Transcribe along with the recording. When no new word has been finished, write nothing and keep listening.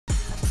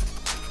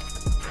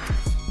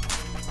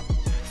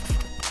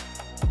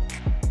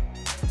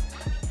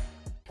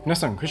皆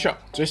さん、こんにちは。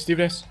Steve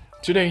です。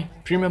Today,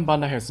 Premium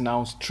Bandai has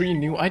announced 3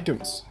 new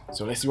items,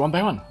 so let's see one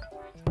by one.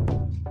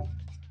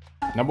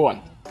 Number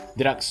 1.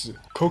 DX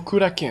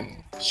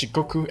Kokuranken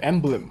Shikkoku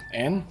Emblem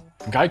and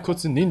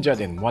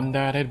Gaikotsuninjaden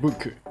Wander Red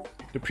Book.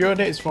 The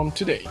pre-order is from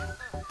today,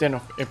 10th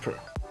of April,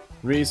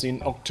 released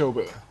in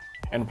October,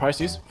 and the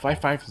price is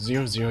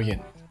 5500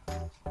 yen.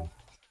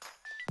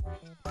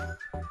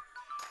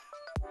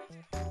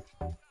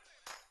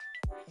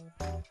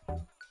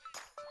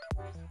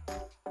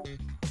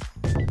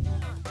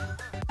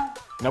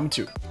 Number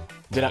 2.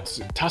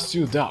 DX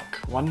Tassel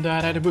Dark Wander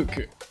Light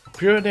Book.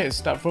 Pre-order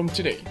start from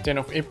today, 10th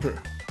of April.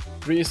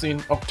 Released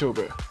in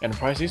October, and the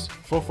price is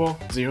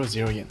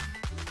 4400 yen.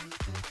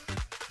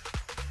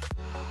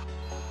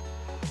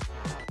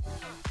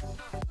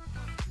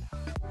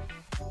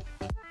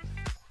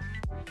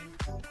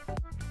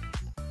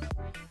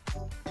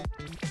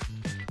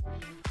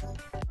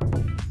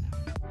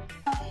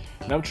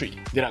 Number 3.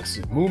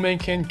 DX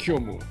Mumeiken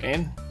Kyomu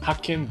and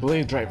Haken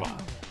Bladriver.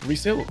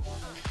 Resale.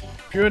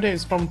 Pre-order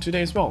is from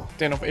today as well,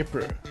 10th of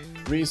April,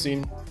 released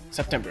in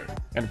September,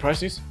 and the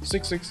price is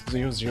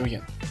 6600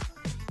 yen.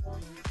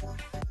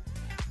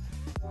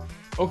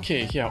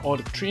 Okay, here are all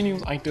the 3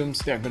 new items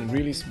that are going to be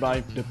released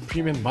by the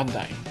Premium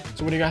Bandai.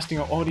 So what do you guys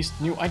think of all these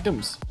new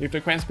items? Leave the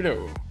comments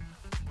below.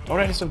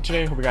 Alright, so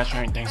today, hope you guys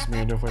are enjoying. Thanks for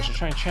being for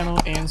subscribing to the channel,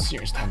 and see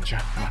you next time.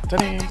 Mata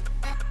ne!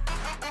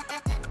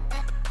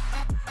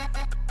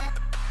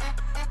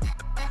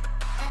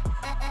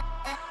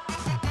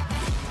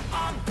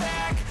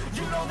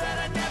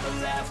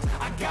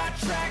 Got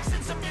tracks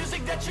and some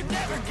music that you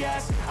never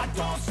guess. I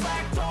don't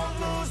slack, don't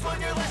lose,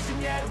 learn your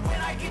lesson yet. When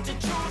I get to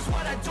choose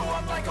what I do,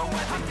 I'm like a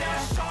weapon. I'm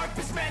not sharp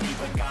as many,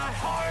 but got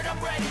hard. I'm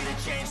ready to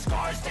change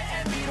scars to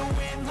envy, to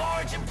win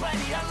large and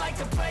plenty. I like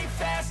to play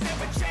fast,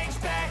 never change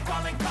back.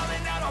 Calling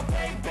out, I'll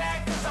pay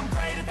back, cause I'm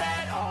great at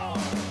that.